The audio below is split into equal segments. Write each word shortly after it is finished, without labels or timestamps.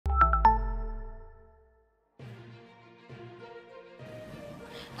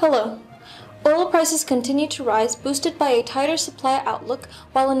Hello. Oil prices continue to rise, boosted by a tighter supply outlook,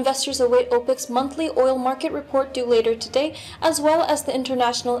 while investors await OPEC's monthly oil market report due later today, as well as the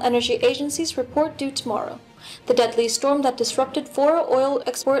International Energy Agency's report due tomorrow. The deadly storm that disrupted 4 oil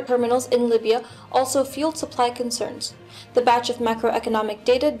export terminals in Libya also fueled supply concerns. The batch of macroeconomic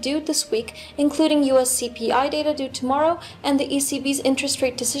data due this week, including US CPI data due tomorrow and the ECB's interest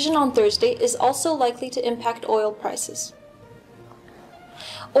rate decision on Thursday, is also likely to impact oil prices.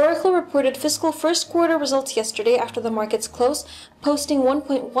 Oracle reported fiscal first quarter results yesterday after the market's close, posting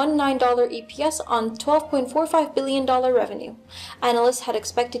 $1.19 EPS on $12.45 billion revenue. Analysts had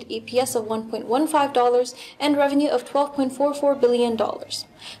expected EPS of $1.15 and revenue of $12.44 billion.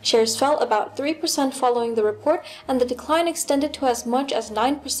 Shares fell about 3% following the report, and the decline extended to as much as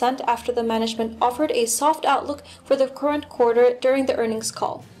 9% after the management offered a soft outlook for the current quarter during the earnings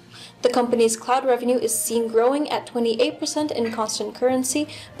call. The company's cloud revenue is seen growing at 28% in constant currency,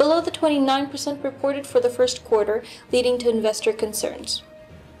 below the 29% reported for the first quarter, leading to investor concerns.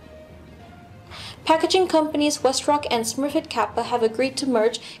 Packaging companies WestRock and Smurfit Kappa have agreed to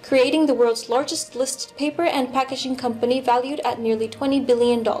merge, creating the world's largest listed paper and packaging company valued at nearly $20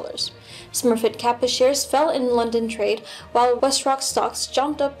 billion. Smurfit Kappa shares fell in London trade, while WestRock stocks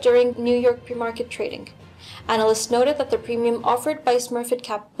jumped up during New York pre-market trading. Analysts noted that the premium offered by Smurfit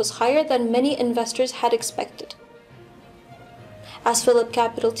Kappa was higher than many investors had expected. As Phillip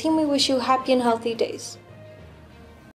Capital team, we wish you happy and healthy days.